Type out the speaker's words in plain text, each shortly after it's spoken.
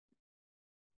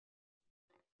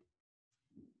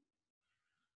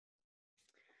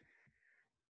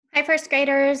Hi, first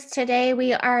graders. Today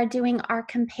we are doing our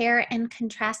compare and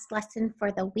contrast lesson for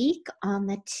the week on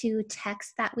the two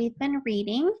texts that we've been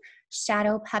reading,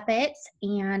 Shadow Puppets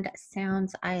and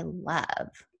Sounds I Love.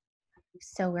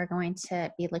 So we're going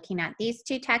to be looking at these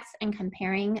two texts and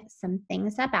comparing some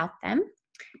things about them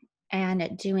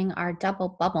and doing our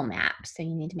double bubble map. So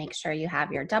you need to make sure you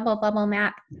have your double bubble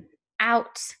map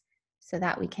out so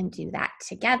that we can do that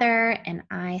together. And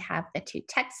I have the two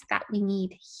texts that we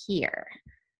need here.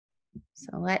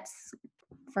 So let's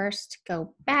first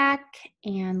go back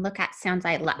and look at Sounds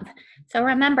I Love. So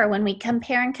remember, when we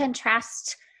compare and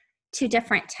contrast two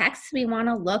different texts, we want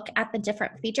to look at the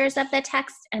different features of the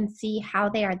text and see how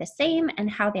they are the same and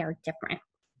how they are different.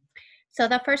 So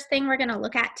the first thing we're going to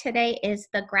look at today is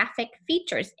the graphic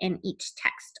features in each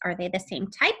text. Are they the same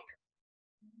type?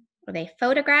 Are they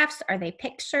photographs? Are they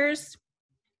pictures?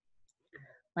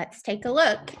 Let's take a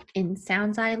look. In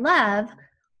Sounds I Love,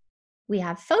 we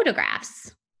have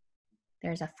photographs.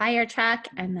 There's a fire truck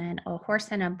and then a horse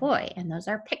and a boy, and those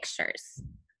are pictures.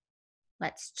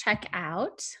 Let's check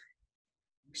out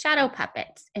Shadow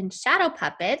Puppets. In Shadow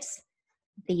Puppets,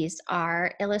 these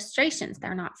are illustrations.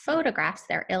 They're not photographs,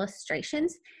 they're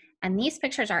illustrations. And these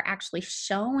pictures are actually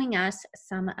showing us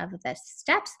some of the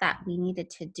steps that we needed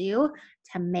to do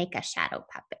to make a shadow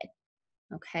puppet.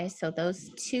 Okay, so those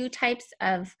two types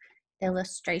of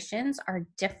illustrations are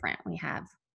different. We have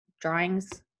drawings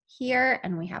here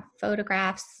and we have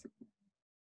photographs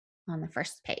on the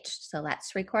first page. So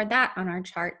let's record that on our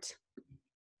chart.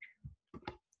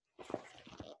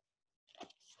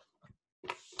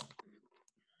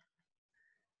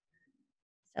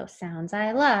 So Sounds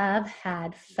I Love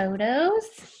had photos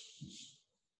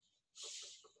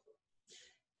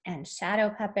and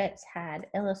Shadow Puppets had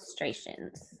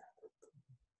illustrations.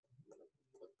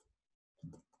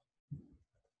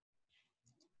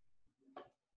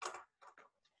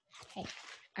 Okay.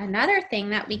 Another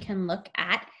thing that we can look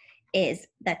at is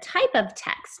the type of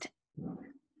text.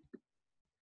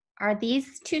 Are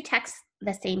these two texts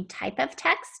the same type of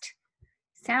text?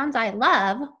 Sounds I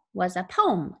Love was a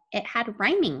poem. It had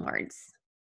rhyming words.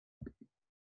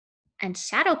 And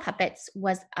Shadow Puppets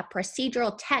was a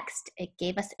procedural text. It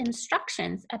gave us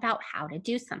instructions about how to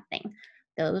do something.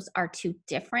 Those are two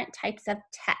different types of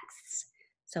texts.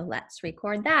 So let's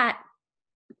record that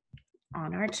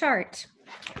on our chart.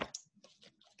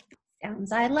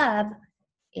 Sounds I Love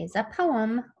is a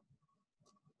poem.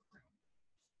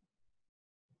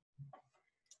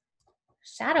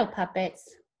 Shadow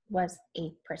Puppets was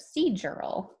a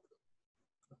procedural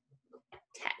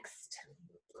text.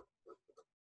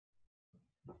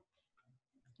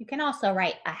 You can also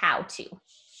write a how-to.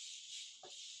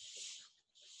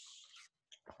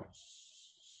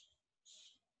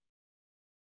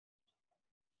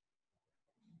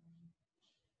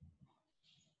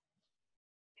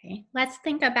 Okay, let's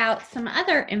think about some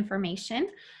other information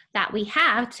that we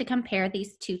have to compare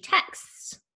these two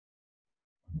texts.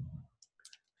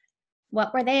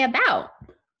 What were they about?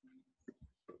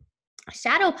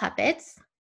 Shadow Puppets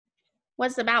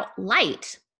was about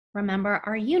light. Remember,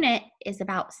 our unit is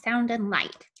about sound and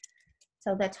light.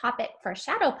 So the topic for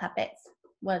Shadow Puppets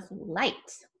was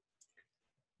light.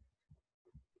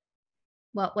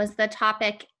 What was the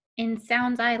topic in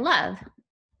Sounds I Love?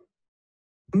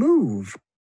 Move.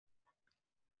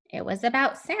 It was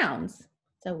about sounds,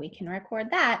 so we can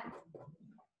record that.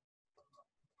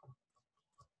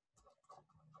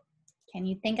 Can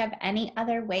you think of any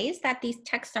other ways that these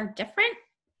texts are different?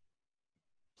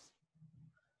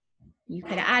 You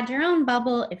could add your own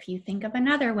bubble if you think of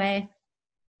another way.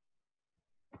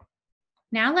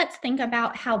 Now let's think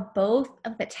about how both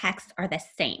of the texts are the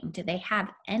same. Do they have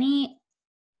any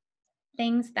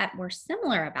things that were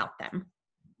similar about them?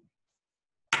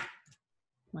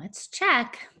 Let's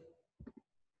check.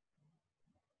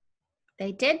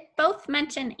 They did both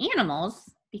mention animals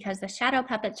because the Shadow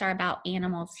Puppets are about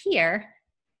animals here,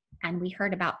 and we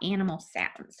heard about animal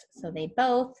sounds. So they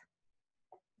both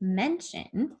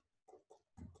mention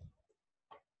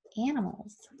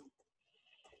animals.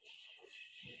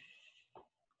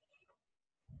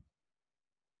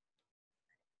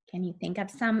 Can you think of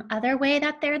some other way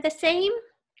that they're the same?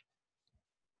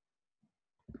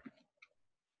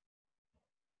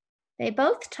 They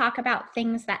both talk about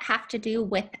things that have to do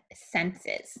with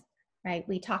senses, right?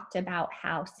 We talked about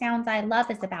how Sounds I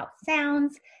Love is about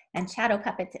sounds and Shadow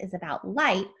Puppets is about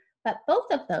light, but both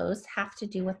of those have to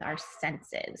do with our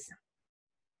senses.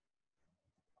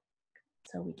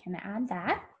 So we can add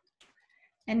that.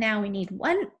 And now we need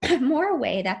one more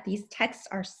way that these texts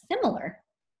are similar.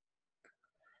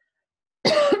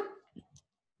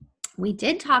 We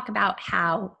did talk about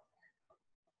how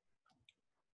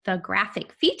the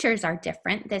graphic features are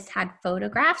different. This had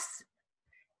photographs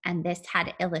and this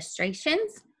had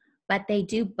illustrations, but they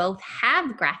do both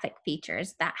have graphic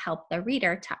features that help the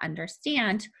reader to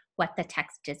understand what the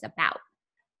text is about.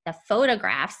 The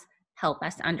photographs help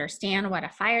us understand what a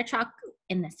fire truck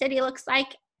in the city looks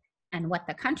like and what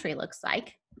the country looks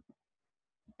like.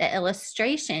 The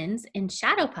illustrations in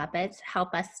Shadow Puppets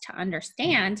help us to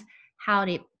understand how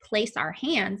to place our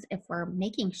hands if we're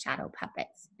making shadow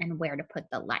puppets and where to put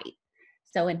the light.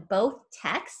 So in both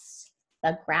texts,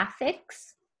 the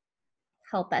graphics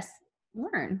help us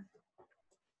learn.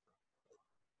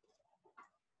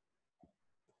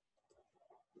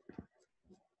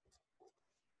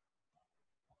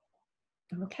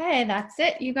 Okay, that's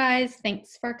it, you guys.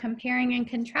 Thanks for comparing and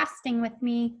contrasting with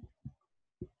me.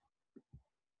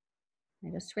 I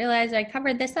just realized I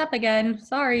covered this up again.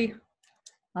 Sorry.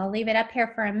 I'll leave it up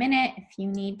here for a minute if you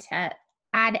need to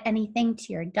add anything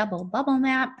to your double bubble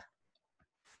map.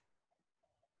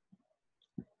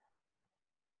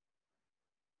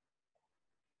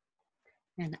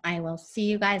 And I will see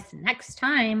you guys next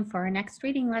time for our next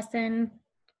reading lesson.